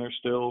 straight, and they're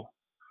still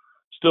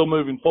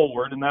moving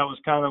forward. And that was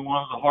kind of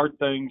one of the hard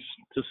things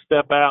to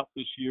step out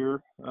this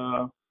year.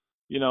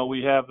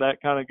 We have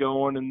that kind of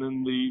going, and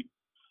then the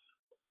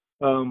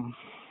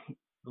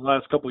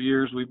last couple of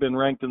years we've been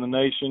ranked in the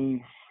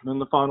nation in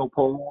the final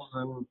polls,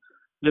 and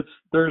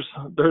there's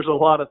a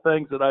lot of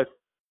things that I'm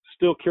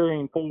still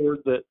carrying forward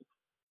that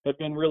have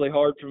been really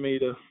hard for me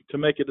to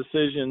make a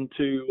decision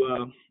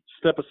to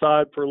step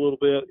aside for a little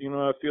bit.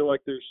 I feel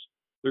like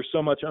there's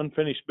so much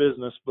unfinished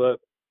business, but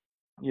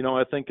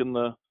I think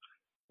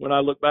when I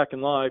look back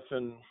in life,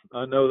 and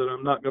I know that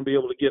I'm not going to be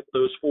able to get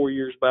those 4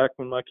 years back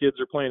when my kids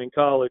are playing in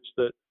college,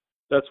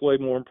 that's way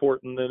more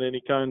important than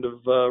any kind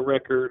of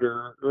record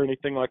or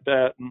anything like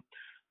that. And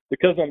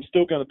because I'm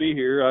still going to be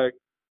here,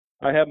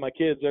 I have my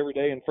kids every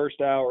day in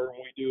first hour, and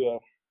we do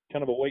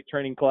kind of a weight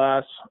training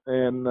class,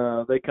 and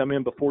they come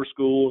in before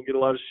school and get a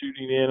lot of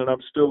shooting in, and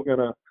I'm still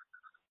gonna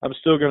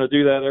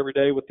do that every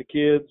day with the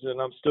kids,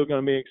 and I'm still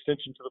gonna be an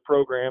extension to the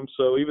program.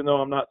 So even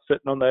though I'm not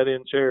sitting on that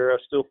end chair, I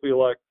still feel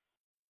like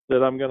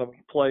that I'm gonna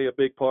play a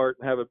big part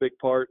and have a big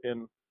part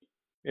in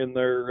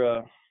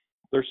their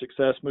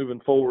success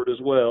moving forward as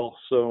well.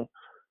 So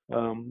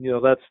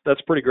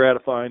that's pretty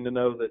gratifying to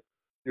know that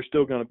you're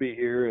still going to be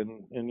here,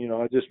 and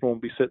I just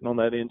won't be sitting on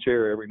that end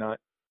chair every night.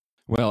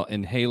 Well,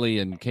 and Haley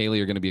and Kaylee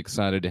are going to be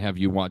excited to have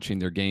you watching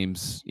their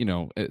games,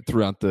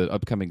 throughout the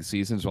upcoming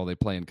seasons while they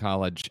play in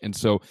college. And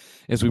so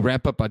as we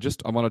wrap up, I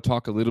want to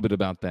talk a little bit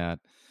about that.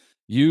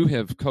 You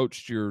have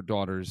coached your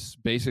daughters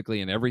basically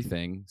in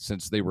everything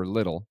since they were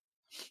little.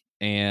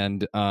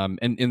 And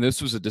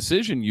this was a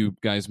decision you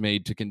guys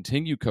made to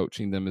continue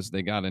coaching them as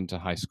they got into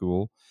high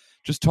school.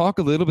 Just talk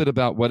a little bit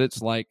about what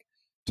it's like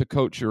to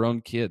coach your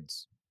own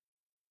kids.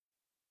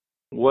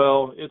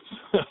 Well,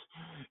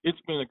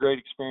 it's been a great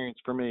experience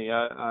for me.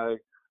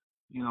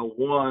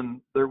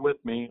 One, they're with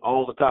me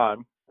all the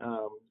time,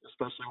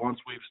 especially once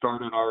we've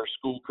started our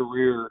school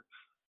career,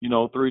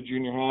 through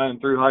junior high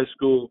and through high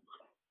school.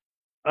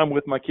 I'm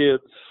with my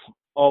kids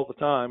all the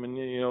time, and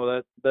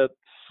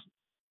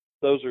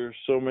those are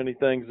so many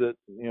things that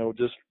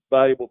just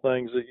valuable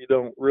things that you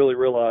don't really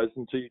realize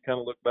until you kind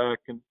of look back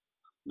and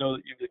know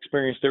that you've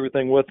experienced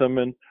everything with them.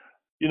 And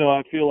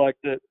I feel like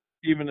that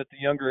even at the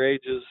younger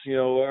ages,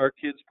 our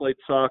kids played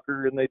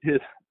soccer and they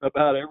did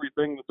about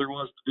everything that there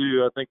was to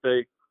do. I think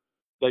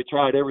they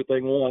tried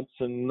everything once,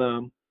 and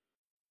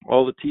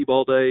all the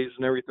T-ball days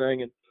and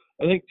everything. And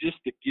I think just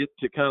to get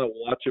to kind of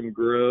watch them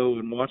grow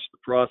and watch the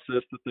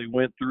process that they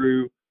went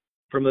through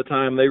from the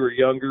time they were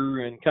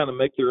younger, and kind of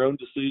make their own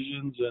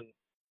decisions,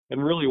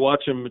 and really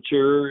watch them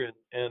mature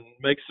and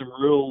make some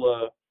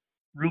real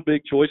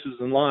big choices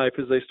in life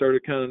as they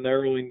started kind of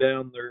narrowing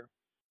down their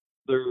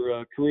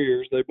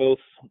careers. They both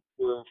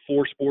were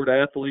 4-sport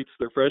athletes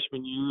their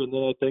freshman year, and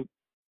then I think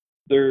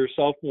their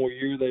sophomore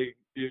year they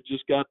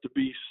just got to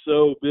be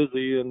so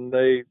busy, and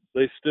they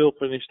still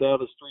finished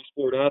out as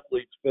 3-sport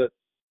athletes. But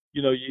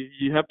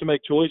you have to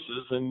make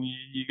choices, and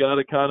you got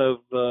to kind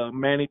of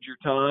manage your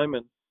time,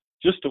 and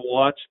just to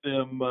watch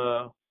them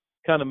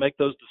kind of make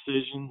those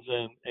decisions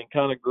and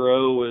kind of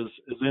grow as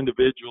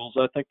individuals.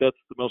 I think that's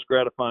the most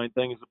gratifying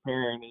thing as a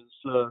parent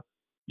is,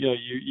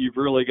 you've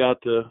really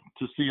got to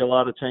see a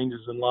lot of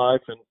changes in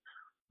life. And,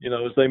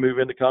 as they move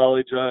into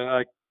college,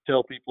 I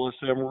tell people, I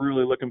say, I'm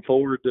really looking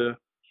forward to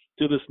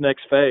this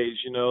next phase.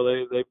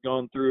 They've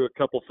gone through a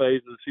couple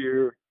phases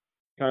here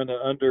kind of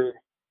under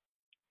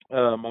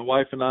my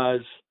wife and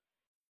I's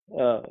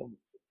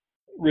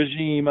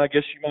regime, I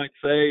guess you might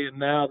say, and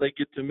now they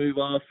get to move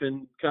off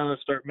and kind of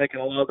start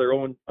making a lot of their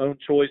own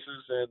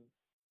choices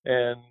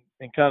and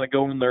kind of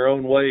going their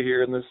own way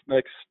here in this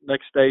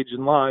next stage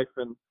in life.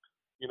 And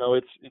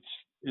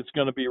it's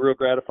going to be real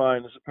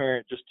gratifying as a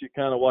parent just to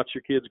kind of watch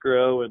your kids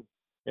grow and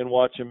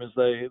watch them as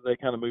they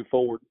kind of move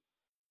forward.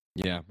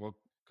 Yeah, well,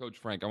 Coach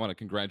Frank, I want to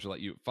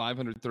congratulate you.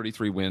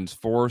 533 wins,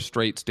 4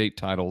 straight state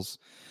titles.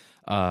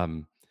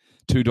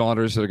 2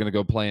 daughters that are going to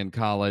go play in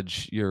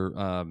college. You're,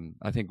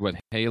 I think,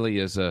 Haley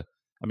is an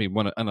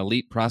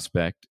elite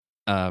prospect.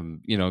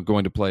 Going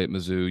to play at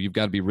Mizzou. You've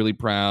got to be really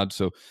proud.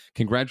 So,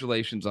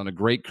 congratulations on a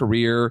great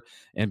career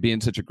and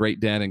being such a great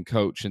dad and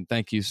coach. And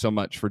thank you so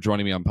much for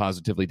joining me on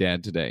Positively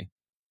Dad today.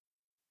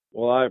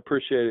 Well, I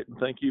appreciate it, and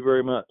thank you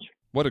very much.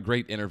 What a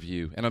great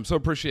interview, and I'm so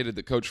appreciated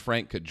that Coach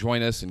Frank could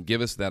join us and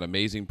give us that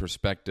amazing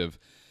perspective.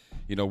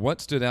 What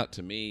stood out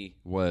to me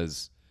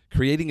was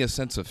creating a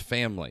sense of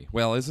family.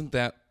 Well, isn't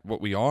that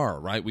what we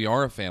are, right? We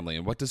are a family.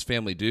 And what does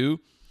family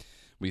do?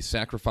 We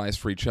sacrifice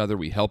for each other.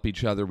 We help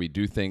each other. We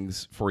do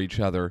things for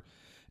each other.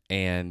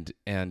 And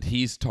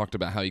he's talked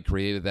about how he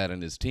created that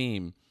in his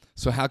team.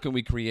 So how can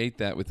we create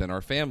that within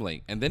our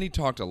family? And then he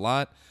talked a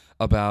lot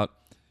about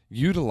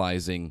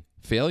utilizing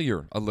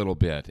failure a little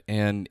bit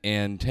and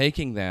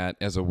taking that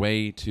as a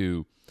way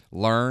to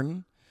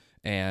learn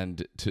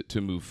and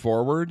to move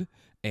forward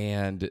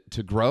and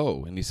to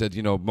grow. And he said,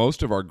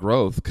 most of our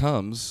growth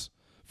comes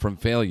from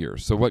failure.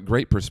 So what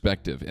great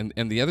perspective.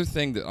 And the other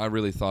thing that I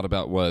really thought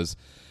about was,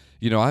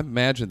 I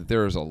imagine that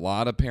there is a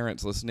lot of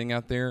parents listening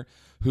out there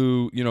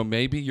who,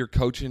 maybe you're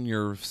coaching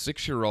your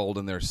 6-year-old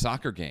in their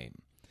soccer game.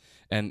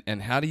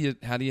 And how do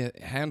you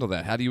handle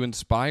that? How do you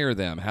inspire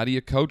them? How do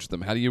you coach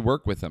them? How do you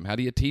work with them? How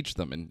do you teach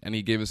them? And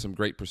he gave us some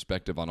great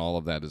perspective on all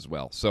of that as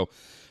well. So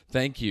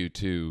thank you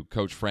to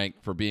Coach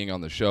Frank for being on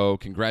the show.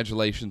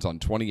 Congratulations on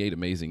 28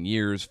 amazing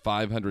years,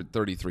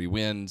 533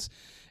 wins,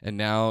 and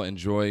now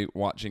enjoy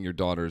watching your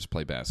daughters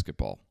play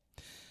basketball.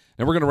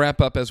 Now we're going to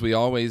wrap up, as we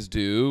always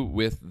do,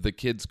 with the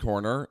Kids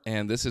Corner,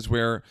 and this is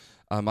where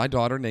my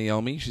daughter,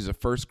 Naomi, she's a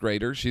first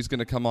grader. She's going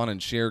to come on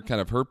and share kind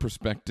of her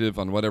perspective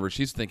on whatever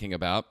she's thinking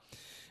about.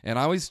 And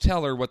I always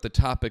tell her what the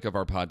topic of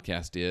our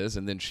podcast is,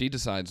 and then she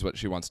decides what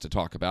she wants to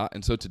talk about.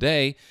 And so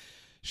today,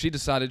 she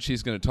decided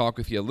she's going to talk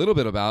with you a little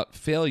bit about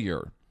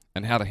failure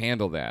and how to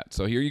handle that.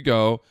 So here you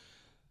go,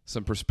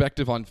 some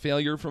perspective on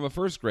failure from a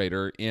first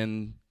grader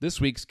in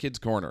this week's Kids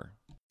Corner.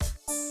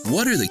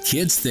 What are the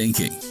kids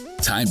thinking?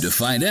 Time to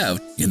find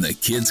out in the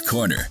Kids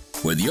Corner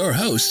with your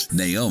host,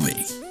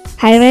 Naomi.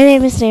 Hi, my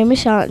name is Naomi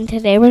Shaw, and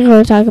today we're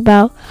going to talk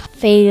about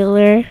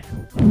failure.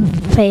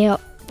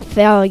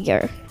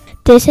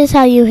 This is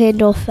how you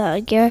handle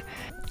failure.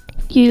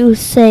 You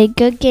say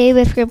good game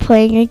if you're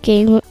playing a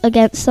game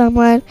against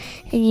someone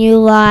and you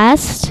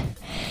lost.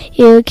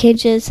 You can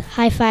just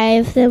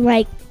high-five them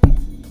like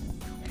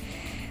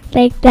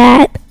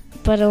that,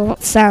 but it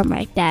won't sound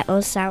like that.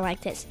 It'll sound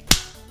like this.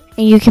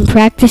 And you can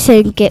practice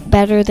it and get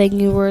better than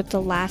you were the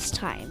last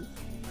time.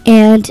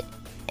 And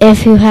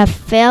if you have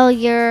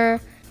failure,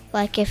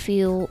 like if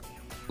you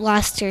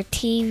lost your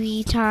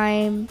TV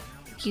time,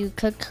 you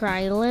could cry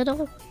a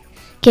little,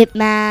 get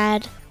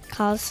mad,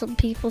 call some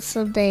people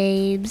some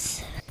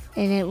names,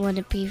 and it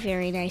wouldn't be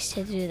very nice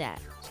to do that.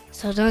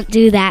 So don't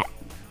do that.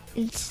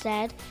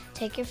 Instead,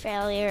 take your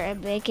failure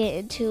and make it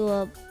into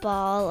a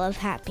ball of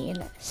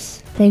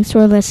happiness. Thanks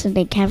for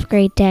listening. Have a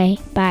great day.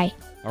 Bye.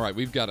 All right,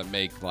 we've got to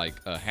make like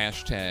a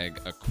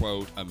hashtag, a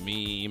quote, a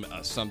meme,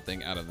 a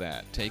something out of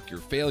that. Take your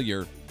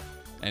failure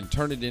and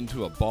turn it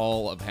into a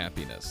ball of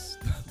happiness.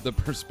 The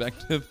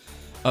perspective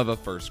of a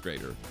first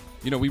grader.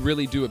 You know, we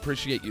really do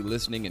appreciate you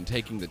listening and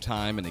taking the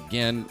time. And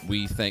again,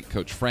 we thank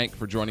Coach Frank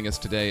for joining us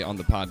today on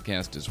the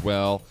podcast as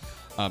well.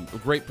 A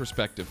great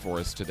perspective for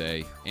us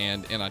today,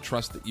 and I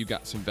trust that you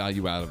got some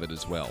value out of it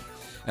as well.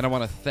 And I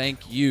want to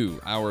thank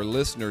you, our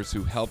listeners,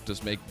 who helped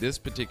us make this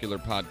particular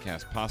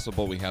podcast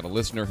possible. We had a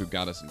listener who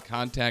got us in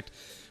contact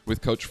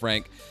with Coach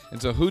Frank.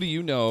 And so who do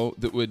you know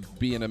that would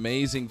be an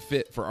amazing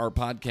fit for our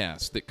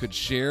podcast, that could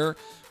share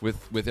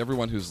with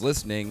everyone who's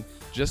listening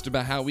just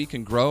about how we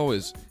can grow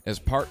as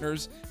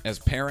partners, as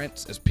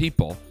parents, as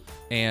people,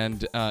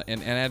 and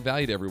add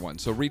value to everyone.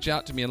 So reach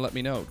out to me and let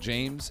me know,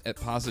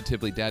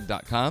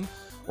 james@positivelydad.com,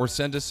 or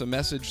send us a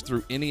message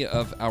through any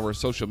of our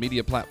social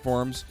media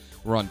platforms.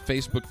 We're on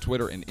Facebook,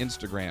 Twitter, and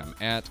Instagram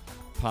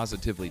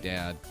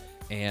 @PositivelyDad,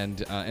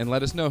 and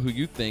let us know who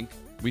you think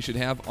we should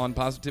have on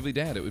Positively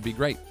Dad. It would be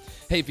great.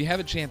 Hey, if you have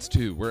a chance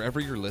to, wherever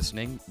you're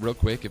listening, real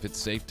quick, if it's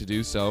safe to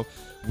do so,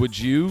 would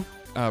you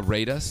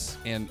rate us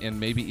and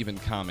maybe even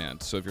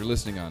comment? So if you're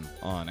listening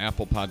on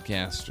Apple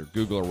Podcasts or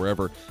Google or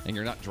wherever, and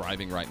you're not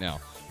driving right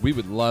now, we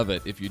would love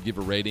it if you'd give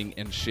a rating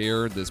and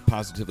share this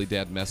Positively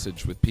Dad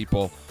message with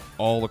people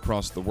all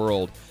across the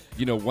world.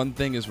 You know, one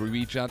thing is we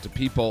reach out to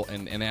people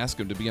and ask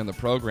them to be on the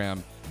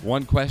program.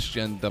 One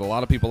question that a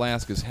lot of people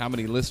ask is, how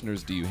many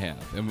listeners do you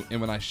have? And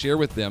when I share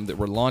with them that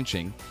we're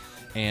launching,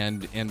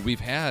 and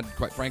we've had,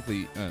 quite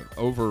frankly,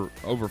 over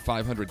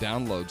 500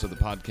 downloads of the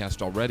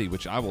podcast already,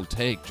 which I will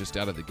take just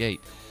out of the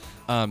gate.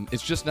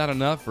 It's just not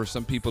enough for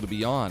some people to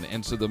be on.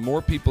 And so the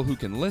more people who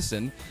can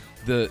listen,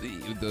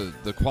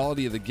 the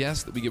quality of the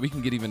guests that we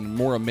can get even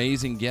more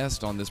amazing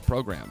guests on this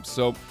program.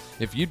 So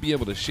if you'd be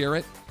able to share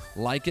it,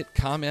 like it,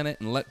 comment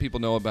it, and let people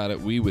know about it,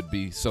 we would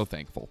be so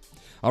thankful.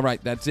 All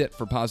right, that's it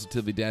for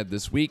Positively Dad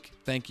this week.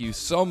 Thank you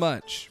so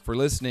much for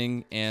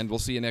listening, and we'll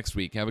see you next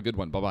week. Have a good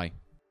one. Bye-bye.